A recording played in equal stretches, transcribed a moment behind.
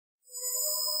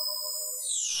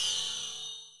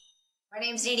My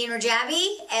name's Nadine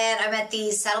and I'm at the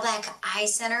Saddleback Eye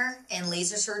Center and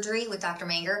Laser Surgery with Dr.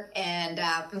 Manger, and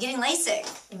I'm getting LASIK.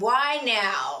 Why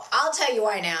now? I'll tell you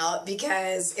why now,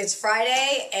 because it's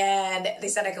Friday and they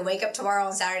said I could wake up tomorrow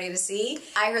on Saturday to see.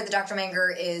 I heard that Dr.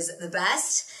 Manger is the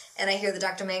best, and I hear that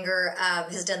Dr. Manger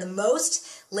has done the most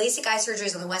LASIK eye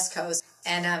surgeries on the West Coast.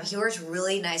 And he wears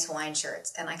really nice Hawaiian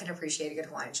shirts, and I can appreciate a good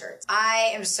Hawaiian shirt. I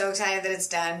am so excited that it's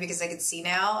done because I can see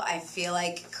now. I feel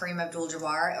like Kareem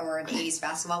Abdul-Jabbar or an 80s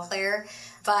basketball player,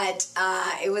 but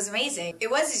it was amazing. It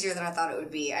was easier than I thought it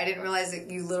would be. I didn't realize that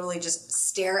you literally just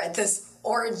stare at this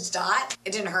orange dot.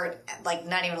 It didn't hurt, like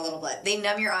not even a little bit. They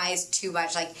numb your eyes too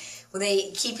much. Like when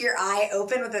they keep your eye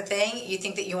open with a thing, you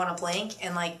think that you want to blink,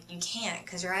 and like you can't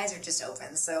because your eyes are just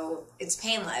open. So it's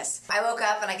painless. I woke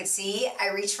up and I could see. I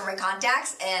reached for my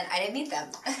contacts and I didn't need them.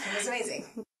 It was amazing.